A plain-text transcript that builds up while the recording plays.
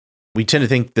we tend to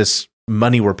think this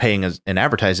money we're paying in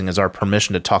advertising is our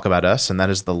permission to talk about us, and that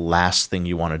is the last thing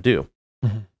you want to do.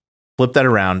 Mm-hmm. Flip that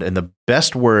around, and the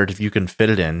best word, if you can fit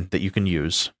it in, that you can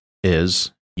use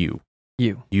is you.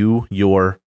 You. You,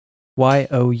 your.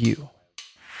 Y-O-U.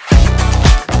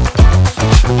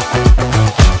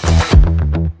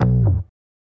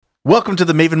 Welcome to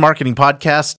the Maven Marketing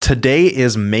Podcast. Today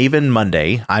is Maven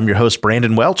Monday. I'm your host,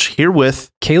 Brandon Welch, here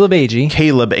with Caleb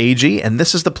Agee. And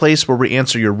this is the place where we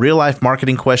answer your real-life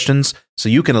marketing questions so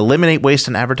you can eliminate waste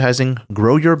in advertising,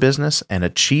 grow your business, and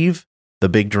achieve the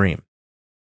big dream.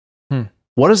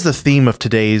 What is the theme of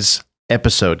today's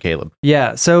episode, Caleb?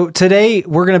 Yeah, so today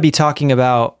we're going to be talking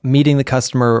about meeting the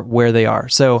customer where they are.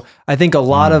 So I think a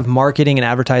lot of marketing and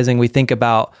advertising, we think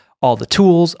about all the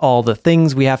tools, all the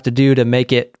things we have to do to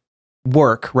make it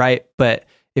work, right? But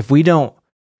if we don't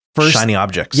first... Shiny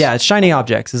objects. Yeah, it's shiny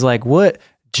objects. It's like, what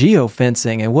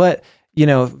geofencing and what,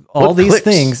 all what these clicks?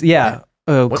 things. Yeah.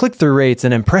 Click-through rates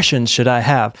and impressions should I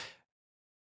have?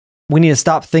 We need to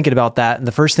stop thinking about that. And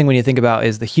the first thing we need to think about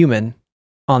is the human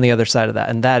on the other side of that.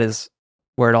 And that is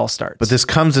where it all starts. But this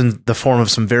comes in the form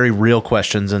of some very real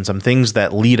questions and some things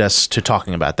that lead us to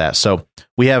talking about that. So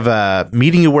we have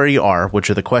meeting you where you are,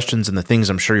 which are the questions and the things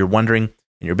I'm sure you're wondering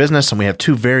in your business. And we have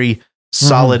two very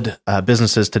solid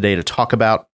businesses today to talk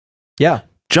about. Yeah.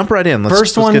 Jump right in.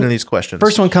 Let's get into these questions.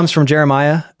 First one comes from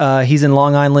Jeremiah. He's in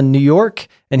Long Island, New York,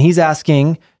 and he's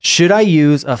asking, should I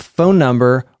use a phone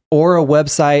number or a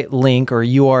website link or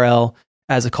URL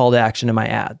as a call to action in my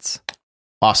ads?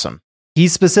 Awesome.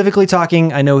 He's specifically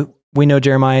talking, we know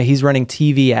Jeremiah, he's running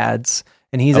TV ads,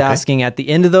 and he's asking at the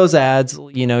end of those ads,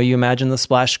 you imagine the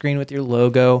splash screen with your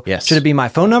logo. Yes. Should it be my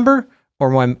phone number or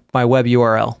my web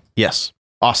URL? Yes.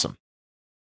 Awesome.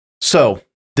 So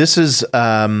this is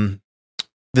one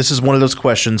of those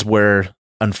questions where,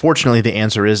 unfortunately, the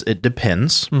answer is it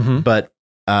depends. Mm-hmm. But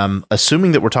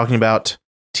assuming that we're talking about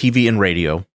TV and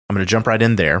radio, I'm going to jump right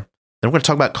in there. Then we're going to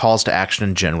talk about calls to action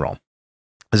in general.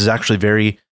 This is actually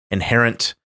very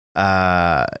inherent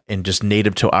and just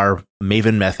native to our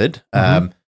Maven method,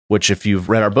 which if you've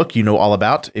read our book, you know all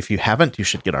about. If you haven't, you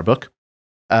should get our book.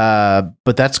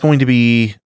 But that's going to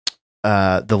be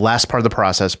the last part of the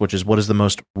process, which is what is the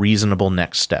most reasonable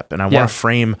next step. And I want to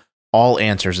frame all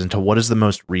answers into what is the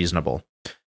most reasonable.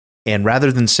 And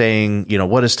rather than saying,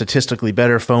 what is statistically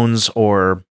better, phones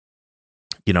or,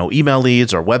 email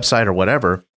leads or website or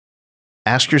whatever,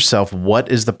 ask yourself,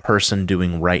 what is the person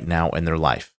doing right now in their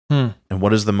life? And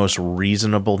what is the most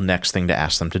reasonable next thing to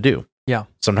ask them to do? Yeah.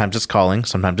 Sometimes it's calling,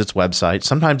 sometimes it's website,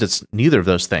 sometimes it's neither of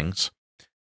those things.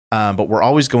 But we're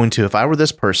always going to, if I were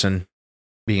this person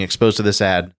being exposed to this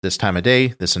ad, this time of day,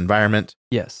 this environment.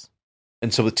 Yes.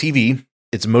 And so with TV,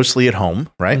 it's mostly at home,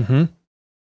 right? Mm-hmm.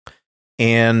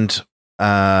 And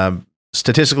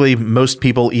statistically, most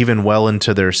people, even well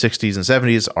into their 60s and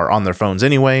 70s, are on their phones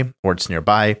anyway, or it's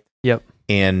nearby. Yep.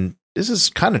 And this has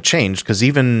kind of changed because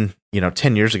even,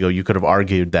 10 years ago, you could have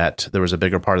argued that there was a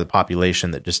bigger part of the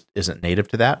population that just isn't native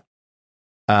to that.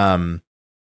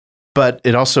 But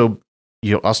it also,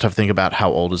 you also have to think about how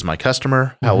old is my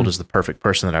customer? How old is the perfect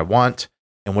person that I want?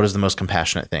 And what is the most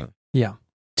compassionate thing? Yeah.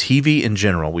 TV in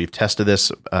general, we've tested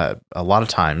this a lot of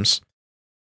times.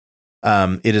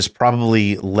 It is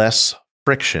probably less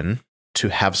friction to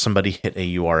have somebody hit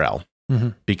a URL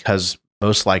because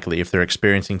most likely if they're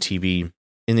experiencing TV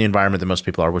in the environment that most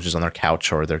people are, which is on their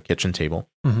couch or their kitchen table,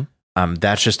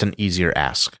 that's just an easier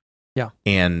ask. Yeah.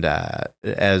 And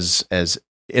as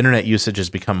internet usage has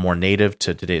become more native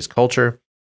to today's culture,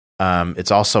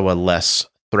 it's also a less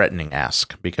threatening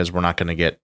ask because we're not going to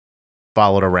get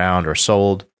followed around or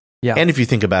sold. Yeah. And if you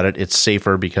think about it, it's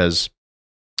safer because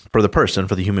for the person,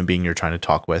 for the human being you're trying to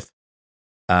talk with,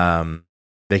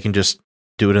 they can just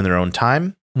do it in their own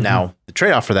time. Now, the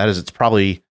trade-off for that is it's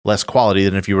probably less quality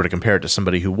than if you were to compare it to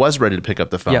somebody who was ready to pick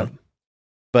up the phone. Yep.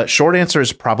 But short answer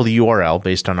is probably URL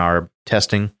based on our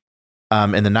testing.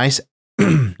 And the nice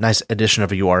addition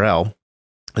of a URL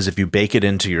is if you bake it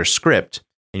into your script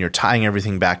and you're tying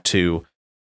everything back to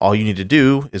all you need to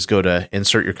do is go to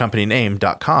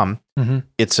insertyourcompanyname.com.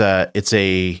 It's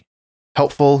a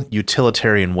helpful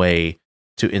utilitarian way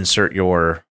to insert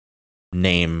your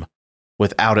name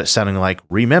without it sounding like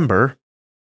remember,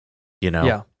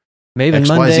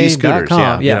 XYZ scooters.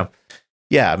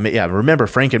 Remember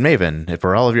Frank and Maven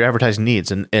for all of your advertising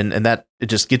needs. And that it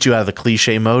just gets you out of the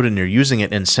cliche mode and you're using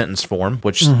it in sentence form,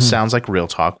 which sounds like real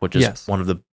talk, which is one of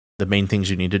the main things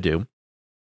you need to do.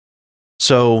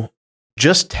 So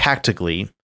just tactically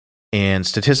and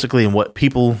statistically and what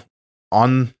people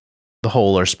on the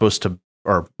whole are supposed to,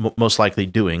 or most likely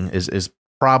doing is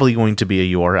probably going to be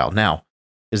a URL. Now,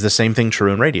 is the same thing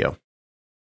true in radio?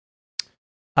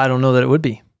 I don't know that it would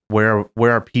be. Where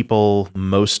are people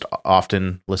most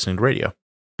often listening to radio?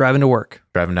 Driving to work.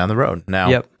 Driving down the road. Now,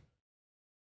 Yep.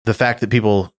 the fact that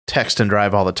people text and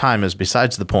drive all the time is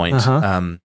besides the point.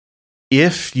 Uh-huh.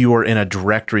 If you are in a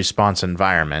direct response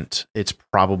environment, it's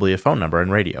probably a phone number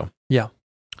and radio. Yeah.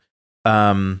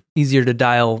 Easier to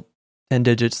dial 10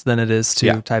 digits than it is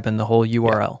to type in the whole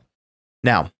URL.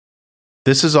 Now,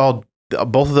 this is all,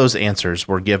 both of those answers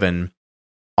were given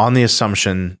on the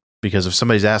assumption, because if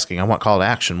somebody's asking, I want call to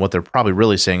action, what they're probably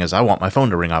really saying is, I want my phone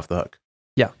to ring off the hook.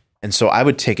 Yeah. And so I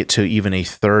would take it to even a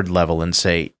third level and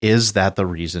say, is that the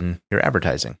reason you're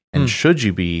advertising? And should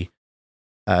you be,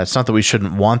 it's not that we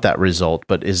shouldn't want that result,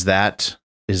 but is that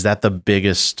the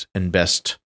biggest and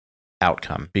best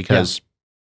outcome? Because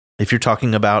if you're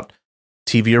talking about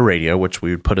TV or radio, which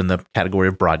we would put in the category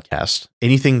of broadcast,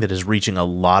 anything that is reaching a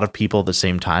lot of people at the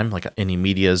same time, like any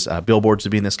media's, billboards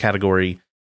would be in this category.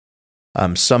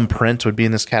 Some print would be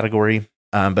in this category.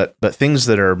 But things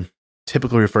that are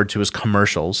typically referred to as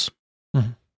commercials.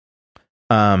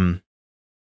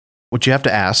 What you have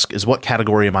to ask is, what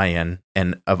category am I in?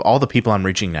 And of all the people I'm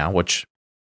reaching now, which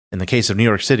in the case of New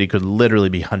York City could literally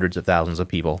be hundreds of thousands of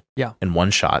people in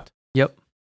one shot. Yep.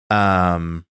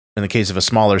 In the case of a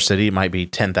smaller city, it might be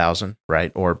 10,000,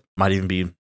 right? Or might even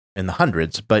be in the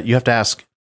hundreds. But you have to ask,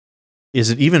 is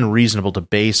it even reasonable to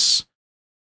base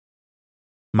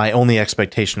my only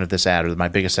expectation of this ad, or my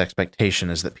biggest expectation,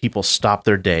 is that people stop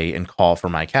their day and call for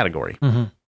my category?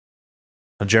 Now,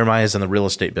 Jeremiah is in the real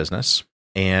estate business,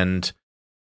 and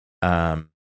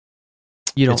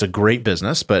it's a great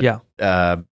business, but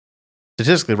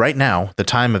statistically right now, the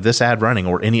time of this ad running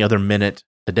or any other minute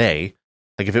today,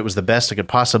 like if it was the best it could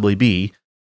possibly be,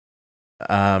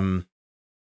 are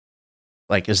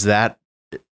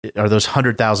those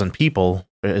 100,000 people,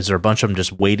 is there a bunch of them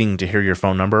just waiting to hear your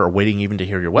phone number or waiting even to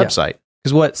hear your website?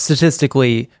 Because what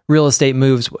statistically real estate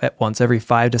moves at once every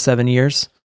 5 to 7 years.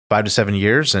 5 to 7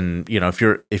 years, and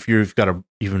if you've got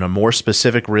even a more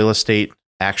specific real estate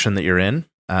action that you're in,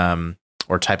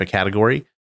 or type of category,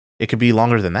 it could be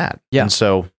longer than that. Yeah. And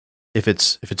so if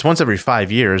it's once every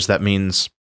 5 years, that means,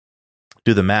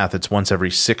 do the math, it's once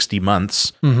every 60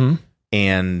 months,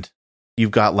 and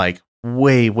you've got like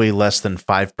way less than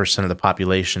 5% of the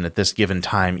population at this given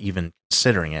time even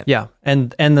considering it. Yeah,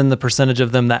 and then the percentage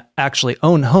of them that actually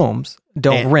own homes,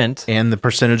 don't rent, and the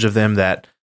percentage of them that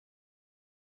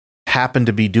happen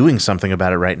to be doing something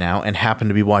about it right now and happen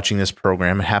to be watching this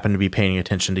program and happen to be paying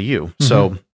attention to you.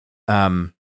 So,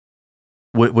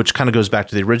 which kind of goes back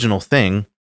to the original thing,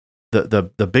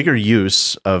 the bigger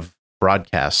use of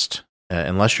broadcast,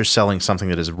 unless you're selling something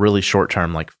that is really short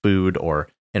term, like food or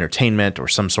entertainment or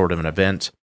some sort of an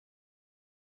event,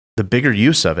 the bigger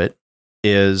use of it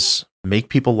is make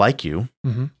people like you.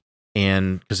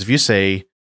 And because if you say,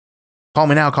 call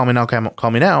me now,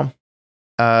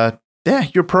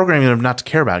 you're programming them not to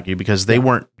care about you because they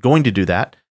weren't going to do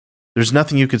that. There's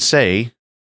nothing you could say,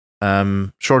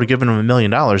 short of giving them $1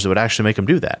 million, that would actually make them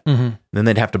do that. Then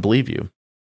they'd have to believe you.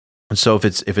 And so if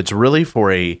it's really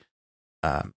for a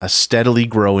steadily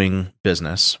growing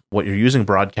business, what you're using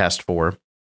broadcast for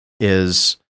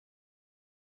is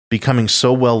becoming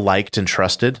so well liked and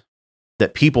trusted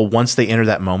that people, once they enter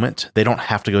that moment, they don't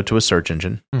have to go to a search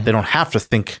engine. They don't have to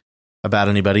think about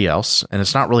anybody else. And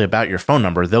it's not really about your phone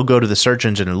number. They'll go to the search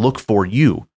engine and look for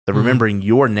you. They're remembering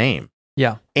your name.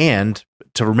 Yeah. And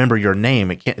to remember your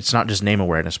name, it's not just name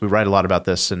awareness. We write a lot about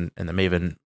this in the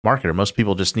Maven Marketer. Most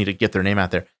people just need to get their name out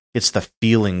there. It's the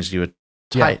feelings you would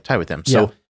tie with them.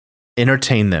 So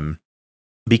entertain them,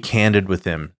 be candid with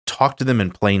them, talk to them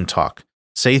in plain talk,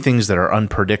 say things that are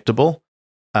unpredictable,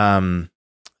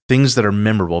 things that are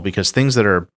memorable, because things that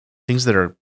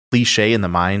are cliche in the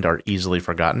mind are easily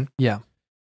forgotten. Yeah.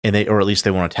 And or at least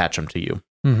they won't attach them to you.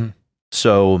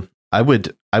 So I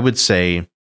would say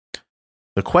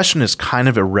the question is kind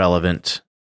of irrelevant,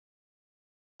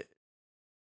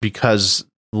 because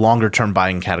longer term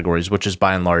buying categories, which is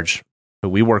by and large who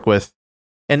we work with,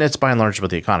 and it's by and large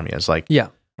what the economy is like. Yeah. I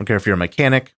don't care if you're a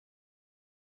mechanic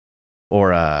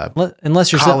or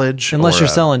unless you're college, unless you're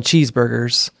selling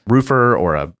cheeseburgers, roofer,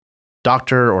 or a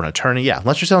doctor or an attorney. Yeah.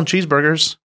 Unless you're selling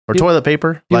cheeseburgers or toilet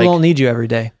paper. People won't need you every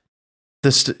day.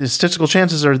 The statistical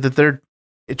chances are that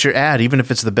it's your ad, even if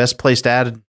it's the best placed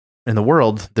ad in the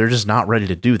world, they're just not ready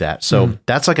to do that. So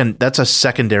that's a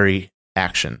secondary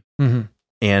action.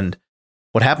 And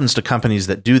what happens to companies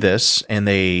that do this, and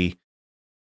we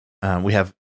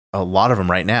have a lot of them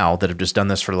right now that have just done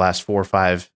this for the last 4,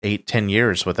 5, 8, 10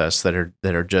 years with us, that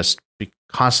are just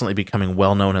constantly becoming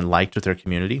well known and liked with their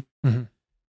community.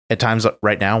 At times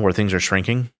right now where things are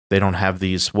shrinking, they don't have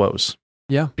these woes.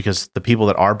 Yeah. Because the people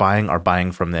that are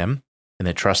buying from them and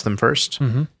they trust them first.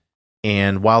 Mm-hmm.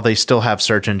 And while they still have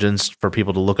search engines for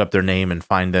people to look up their name and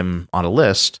find them on a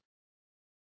list,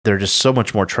 they're just so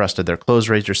much more trusted. Their close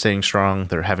rates are staying strong.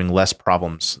 They're having less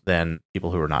problems than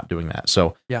people who are not doing that.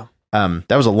 So yeah, that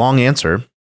was a long answer.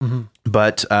 Mm-hmm.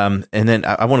 But and then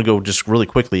I want to go just really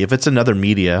quickly. If it's another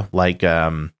media like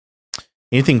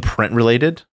anything print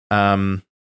related, I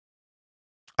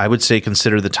would say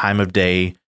consider the time of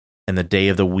day and the day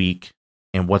of the week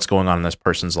and what's going on in this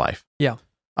person's life. Yeah,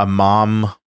 a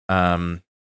mom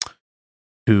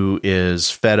who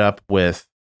is fed up with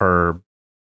her,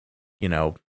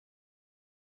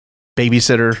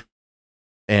 babysitter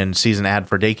and sees an ad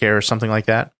for daycare or something like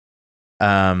that.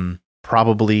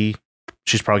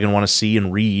 She's probably going to want to see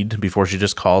and read before she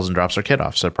just calls and drops her kid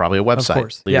off. So probably a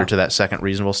website lead her to that second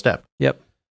reasonable step. Yep.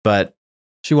 But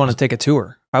she wants to take a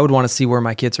tour. I would want to see where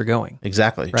my kids are going.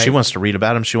 Exactly. Right? She wants to read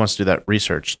about them. She wants to do that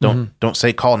research. Don't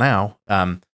say call now.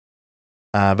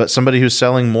 But somebody who's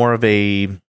selling more of a,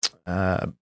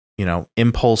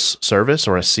 impulse service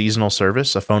or a seasonal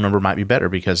service, a phone number might be better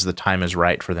because the time is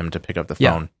right for them to pick up the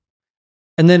phone. Yeah.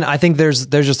 And then I think there's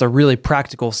just a really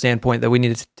practical standpoint that we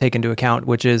need to take into account,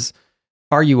 which is,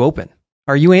 are you open?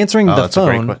 Are you answering the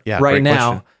phone right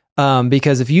now?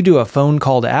 Because if you do a phone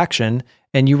call to action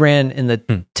and you ran in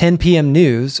the 10 p.m.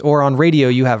 news or on radio,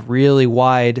 you have really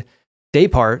wide day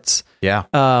parts. Yeah.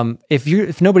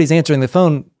 If nobody's answering the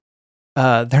phone,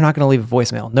 they're not going to leave a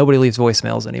voicemail. Nobody leaves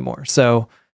voicemails anymore. So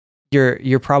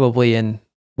you're probably in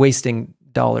wasting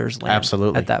dollars land.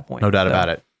 Absolutely. At that point. No doubt about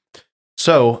it.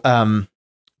 So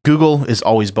Google is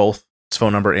always both. It's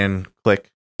phone number and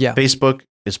click. Yeah. Facebook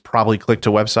is probably click to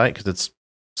website because it's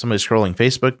somebody scrolling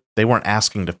Facebook. They weren't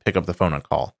asking to pick up the phone and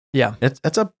call. Yeah.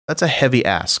 That's a heavy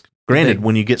ask. Granted,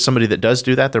 when you get somebody that does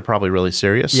do that, they're probably really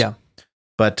serious. Yeah.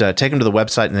 But take them to the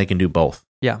website and they can do both.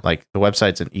 Yeah. Like the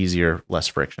website's an easier, less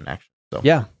friction action. So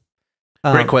yeah.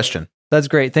 Great question. That's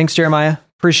great. Thanks, Jeremiah.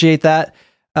 Appreciate that.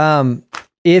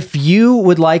 If you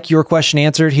would like your question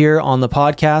answered here on the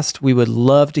podcast, we would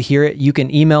love to hear it. You can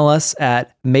email us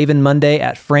at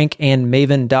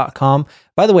mavenmonday@frankandmaven.com.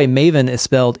 By the way, Maven is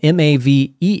spelled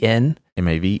Maven.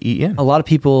 Maven. A lot of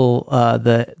people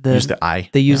use the I.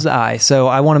 They use the I. So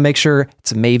I want to make sure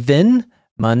it's Maven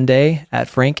Monday at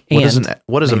Frank.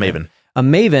 What is a Maven? A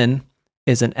Maven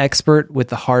is an expert with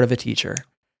the heart of a teacher.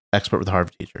 Expert with the heart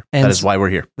of a teacher. And that is why we're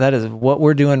here. That is what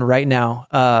we're doing right now.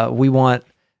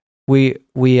 We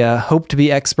hope to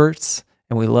be experts,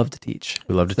 and we love to teach.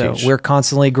 We love to teach. We're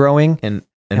constantly growing, and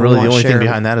really the only thing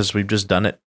behind that is we've just done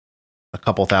it a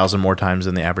couple thousand more times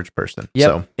than the average person. Yep.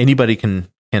 So anybody can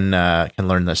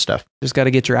learn this stuff. Just got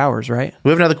to get your hours right.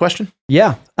 We have another question.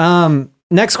 Yeah.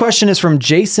 Next question is from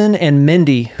Jason and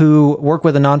Mindy, who work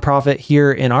with a nonprofit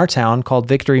here in our town called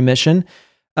Victory Mission.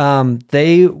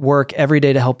 They work every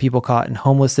day to help people caught in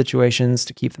homeless situations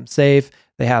to keep them safe.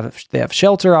 They have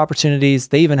shelter opportunities.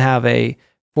 They even have a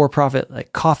for-profit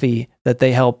like coffee that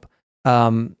they help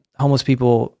homeless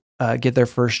people get their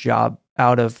first job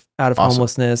out of awesome.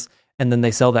 Homelessness, and then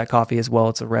they sell that coffee as well.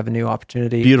 It's a revenue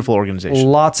opportunity. Beautiful organization.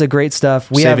 Lots of great stuff.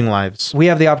 Saving lives. We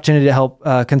have the opportunity to help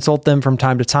consult them from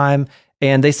time to time.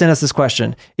 And they sent us this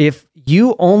question: if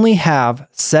you only have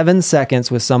 7 seconds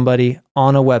with somebody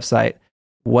on a website,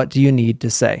 what do you need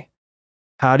to say?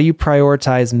 How do you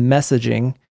prioritize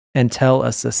messaging and tell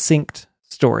a succinct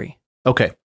story?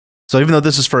 Okay. So even though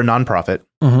this is for a nonprofit,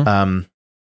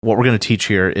 what we're going to teach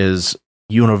here is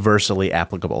universally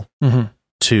applicable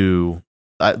to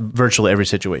virtually every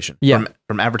situation. Yeah.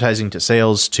 From advertising to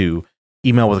sales to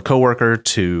email with a coworker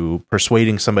to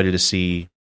persuading somebody to see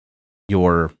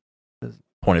your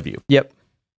point of view. Yep.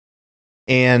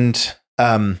 And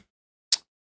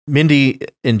Mindy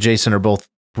and Jason are both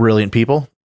brilliant people,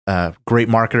 great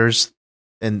marketers,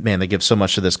 and man, they give so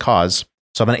much to this cause.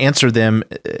 So I'm going to answer them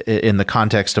in the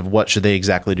context of what should they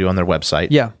exactly do on their website.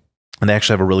 Yeah. And they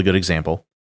actually have a really good example.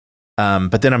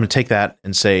 But then I'm going to take that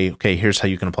and say, okay, here's how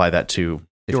you can apply that to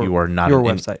if you are not your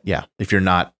website. Yeah. If you're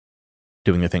not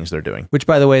doing the things they're doing. Which,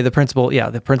 by the way, the principle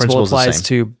applies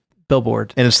to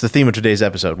Billboard. And it's the theme of today's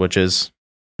episode, which is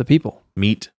the people.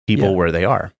 Meet people where they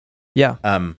are. Yeah.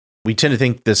 We tend to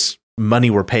think this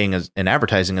money we're paying in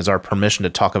advertising is our permission to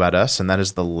talk about us, and that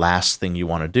is the last thing you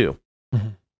want to do. Mm-hmm.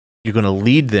 You're going to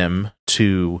lead them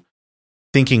to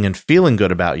thinking and feeling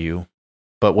good about you,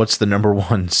 but what's the number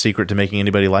one secret to making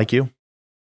anybody like you?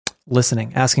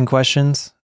 Listening, asking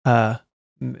questions,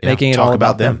 making it all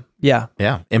about them. Yeah.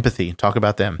 Yeah. Empathy. Talk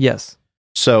about them. Yes.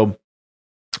 So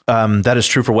that is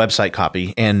true for website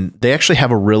copy, and they actually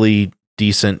have a really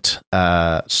decent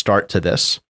start to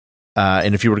this.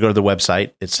 And if you were to go to the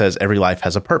website, it says every life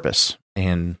has a purpose.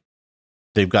 and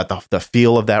they've got the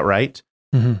feel of that right.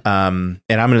 Mm-hmm. And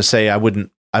I'm going to say I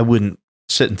wouldn't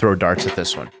sit and throw darts at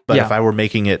this one. But if I were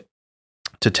making it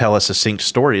to tell a succinct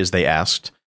story as they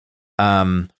asked,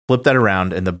 flip that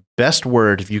around, and the best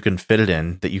word, if you can fit it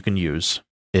in, that you can use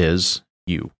is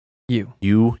you. You.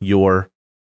 You, your.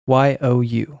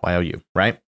 Y-O-U. Y-O-U,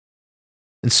 right?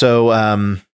 And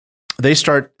so they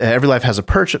start, Every Life has a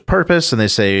purpose, and they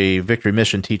say Victory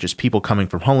Mission teaches people coming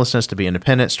from homelessness to be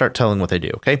independent. Start telling what they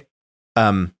do, okay?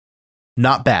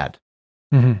 Not bad.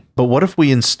 Mm-hmm. But what if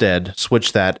we instead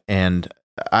switch that, and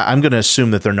I'm going to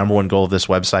assume that their number one goal of this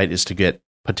website is to get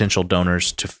potential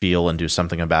donors to feel and do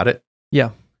something about it.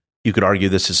 Yeah. You could argue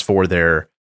this is for their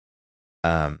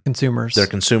consumers,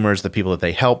 the people that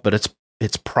they help, but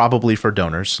it's probably for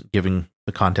donors, giving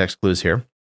the context clues here.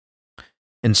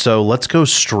 And so let's go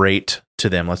straight to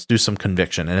them. Let's do some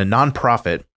conviction. In a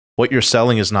nonprofit, what you're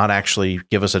selling is not actually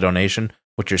give us a donation.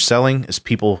 What you're selling is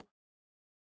people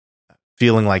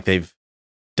feeling like they've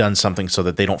done something so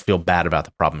that they don't feel bad about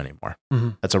the problem anymore. Mm-hmm.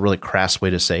 That's a really crass way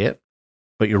to say it,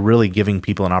 but you're really giving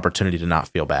people an opportunity to not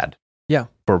feel bad. Yeah.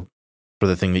 For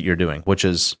the thing that you're doing, which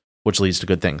leads to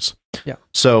good things. Yeah.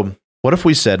 So what if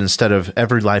we said, instead of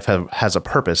every life has a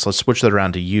purpose, let's switch that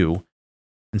around to you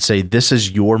and say, this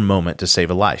is your moment to save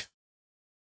a life.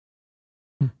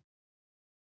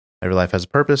 Every life has a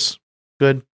purpose.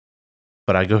 Good.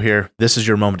 But I go here, this is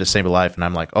your moment to save a life. And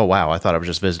I'm like, oh, wow, I thought I was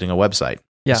just visiting a website.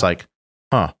 Yeah. It's like,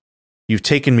 you've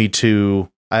taken me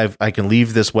to, I can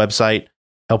leave this website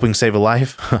helping save a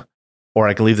life, or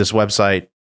I can leave this website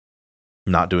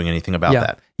not doing anything about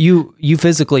that. You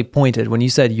physically pointed when you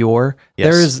said your.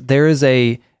 Yes. There is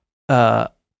a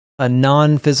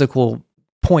non-physical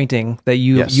pointing that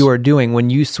you are doing when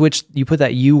you put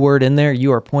that you word in there.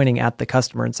 You are pointing at the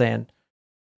customer and saying,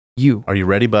 "You are you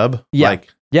ready, bub?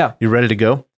 Yeah, you ready to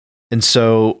go?" And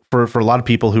so for a lot of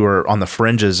people who are on the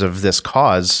fringes of this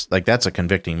cause, like that's a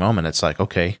convicting moment. It's like,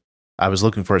 okay, I was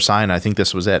looking for a sign. I think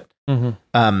this was it.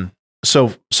 Mm-hmm.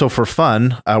 So for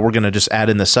fun, we're going to just add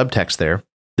in the subtext there.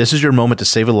 This is your moment to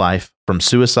save a life from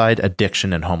suicide,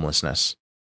 addiction, and homelessness.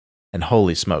 And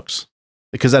holy smokes,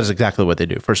 because that is exactly what they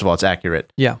do. First of all, it's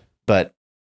accurate. Yeah. But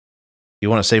you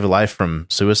want to save a life from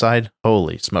suicide?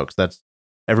 Holy smokes.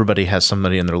 Everybody has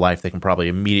somebody in their life they can probably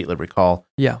immediately recall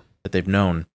that they've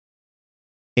known.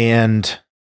 And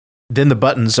then the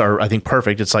buttons are, I think,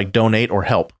 perfect. It's like donate or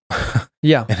help.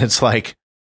 Yeah. And it's like,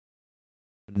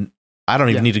 I don't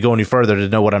even need to go any further to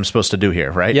know what I'm supposed to do here,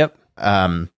 right? Yep.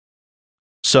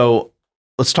 So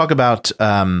let's talk about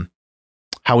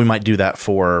how we might do that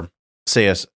for,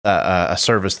 say, a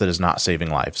service that is not saving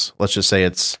lives. Let's just say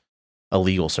it's a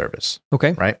legal service.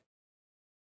 Okay. Right?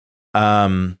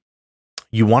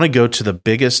 You want to go to the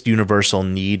biggest universal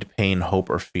need, pain, hope,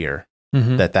 or fear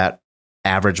that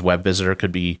average web visitor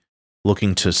could be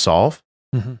looking to solve.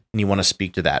 Mm-hmm. And you want to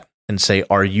speak to that and say,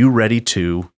 are you ready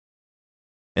to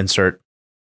insert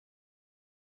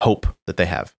hope that they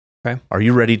have? Okay. Are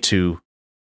you ready to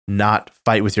not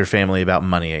fight with your family about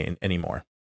money anymore?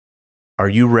 Are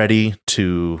you ready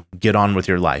to get on with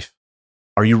your life?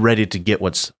 Are you ready to get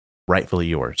what's rightfully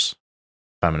yours?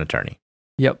 If I'm an attorney.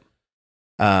 Yep.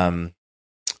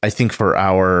 I think for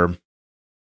our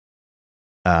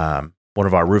one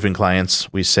of our roofing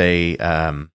clients, we say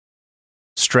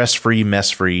stress-free,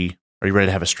 mess-free. Are you ready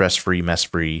to have a stress-free,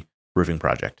 mess-free roofing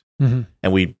project? Mm-hmm.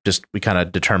 And we kind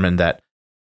of determined that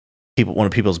one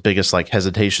of people's biggest like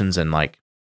hesitations and like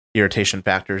irritation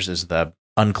factors is the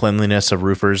uncleanliness of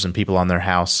roofers and people on their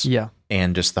house. Yeah.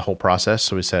 And just the whole process.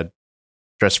 So we said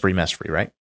stress-free, mess-free,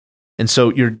 right? And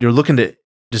so you're looking to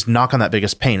just knock on that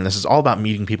biggest pain. And this is all about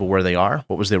meeting people where they are.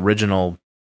 What was the original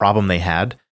problem they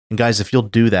had? And guys, if you'll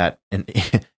do that in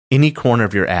any corner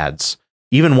of your ads,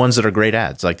 even ones that are great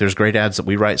ads, like there's great ads that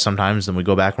we write sometimes and we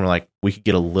go back and we're like, we could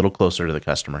get a little closer to the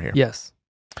customer here. Yes.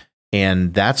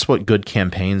 And that's what good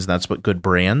campaigns, that's what good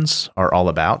brands are all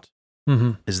about,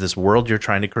 is this world you're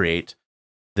trying to create,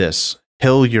 this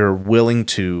hill you're willing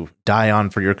to die on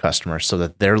for your customers so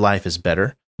that their life is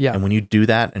better. Yeah. And when you do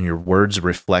that and your words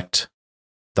reflect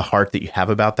the heart that you have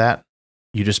about that,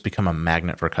 you just become a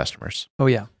magnet for customers. Oh,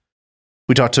 yeah.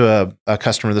 We talked to a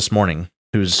customer this morning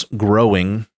who's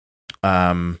growing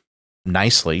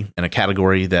nicely in a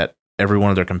category that every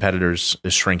one of their competitors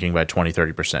is shrinking by 20,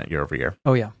 30% year over year.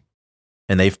 Oh, yeah.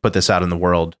 And they've put this out in the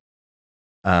world.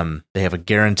 They have a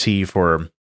guarantee for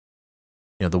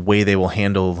the way they will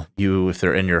handle you if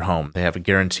they're in your home. They have a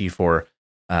guarantee for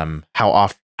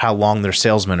how long their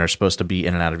salesmen are supposed to be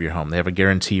in and out of your home. They have a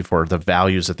guarantee for the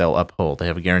values that they'll uphold. They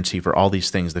have a guarantee for all these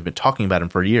things. They've been talking about them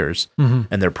for years, and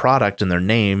their product and their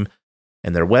name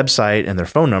And their website and their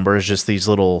phone number is just these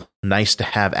little nice to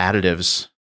have additives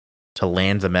to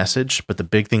land the message. But the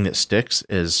big thing that sticks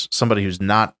is somebody who's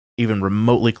not even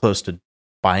remotely close to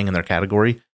buying in their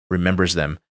category remembers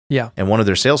them. Yeah. And one of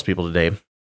their salespeople today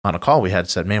on a call we had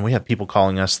said, man, we have people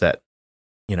calling us that,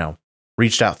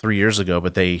 reached out 3 years ago,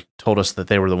 but they told us that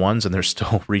they were the ones and they're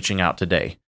still reaching out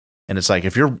today. And it's like,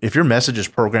 if your message is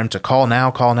programmed to call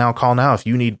now, if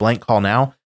you need blank, call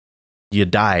now, you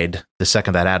died the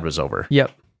second that ad was over.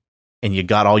 Yep. And you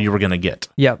got all you were going to get.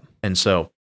 Yep. And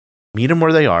so meet them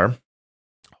where they are,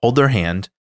 hold their hand,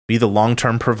 be the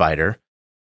long-term provider.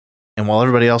 And while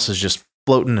everybody else is just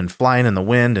floating and flying in the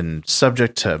wind and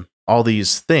subject to all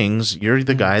these things, you're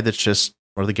the guy that's just,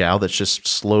 or the gal that's just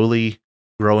slowly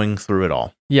growing through it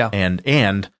all. Yeah. And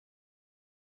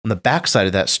on the backside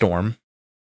of that storm,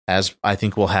 as I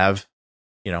think we'll have,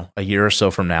 a year or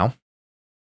so from now,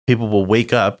 people will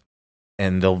wake up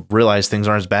and they'll realize things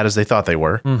aren't as bad as they thought they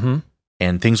were. Mm-hmm.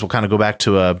 And things will kind of go back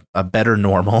to a better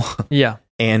normal. Yeah.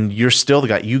 And you're still the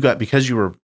guy because you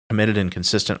were committed and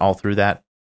consistent all through that,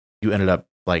 you ended up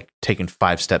like taking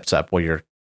 5 steps up where your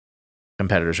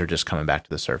competitors are just coming back to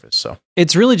the surface. So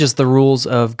it's really just the rules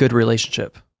of good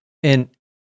relationship. And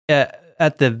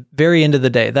at the very end of the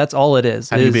day, that's all it is.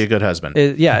 How do you be a good husband?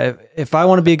 If I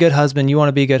want to be a good husband, you want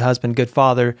to be a good husband, good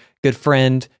father, good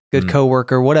friend, good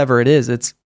coworker, whatever it is.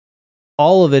 It's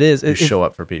all of it is. You show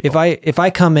up for people. If I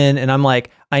come in and I'm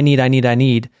like, I need,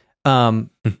 I'm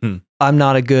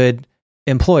not a good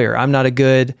employer. I'm not a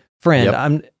good friend.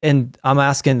 Yep. I'm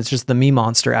asking, it's just the me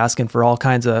monster asking for all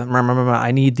kinds of,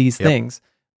 I need these things.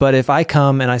 But if I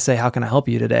come and I say, how can I help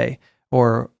you today?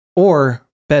 Or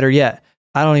better yet,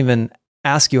 I don't even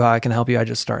ask you how I can help you. I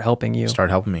just start helping you. Start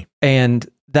helping me. And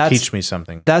teach me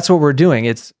something. That's what we're doing.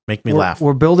 Make me laugh.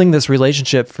 We're building this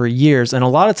relationship for years. And a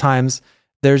lot of times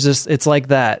there's just, it's like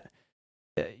that,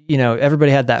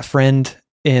 everybody had that friend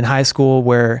in high school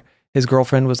where his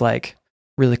girlfriend was like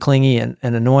really clingy and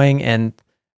annoying. And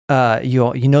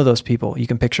you know those people. You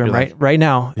can picture them right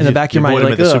now in the back of your mind. You're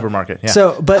like, at the supermarket. Yeah.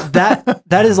 So, but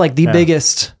that is like the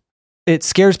biggest. It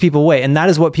scares people away, and that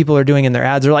is what people are doing in their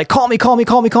ads. They're like, "Call me."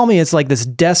 It's like this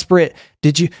desperate.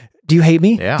 Do you hate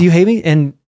me? Yeah. Do you hate me?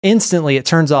 And instantly, it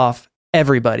turns off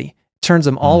everybody. Turns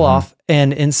them all off,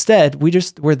 and instead,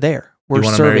 we're there. We're do you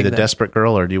want to serving marry the them. desperate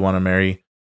girl, or do you want to marry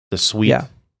the sweet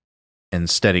and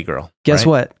steady girl? Guess right?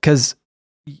 what? Because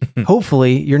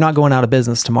hopefully, you're not going out of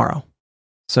business tomorrow.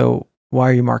 So why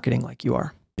are you marketing like you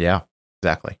are? Yeah,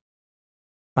 exactly.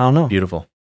 I don't know. Beautiful.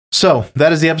 So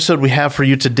that is the episode we have for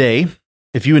you today.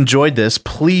 If you enjoyed this,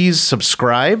 please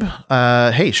subscribe.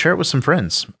 Hey, share it with some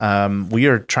friends. We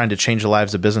are trying to change the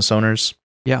lives of business owners.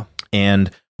 Yeah. And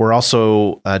we're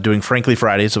also doing Frankly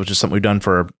Fridays, which is something we've done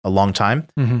for a long time.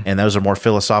 Mm-hmm. And those are more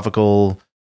philosophical,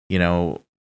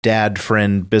 dad,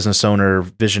 friend, business owner,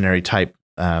 visionary type.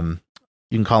 You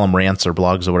can call them rants or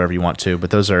blogs or whatever you want to, but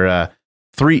those are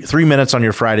 3 minutes on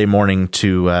your Friday morning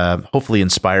to hopefully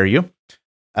inspire you.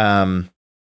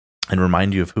 And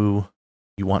remind you of who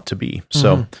you want to be.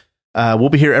 So we'll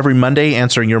be here every Monday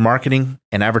answering your marketing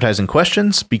and advertising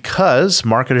questions, because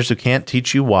marketers who can't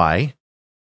teach you why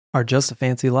are just a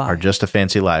fancy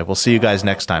lie. We'll see you guys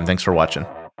next time. Thanks for watching.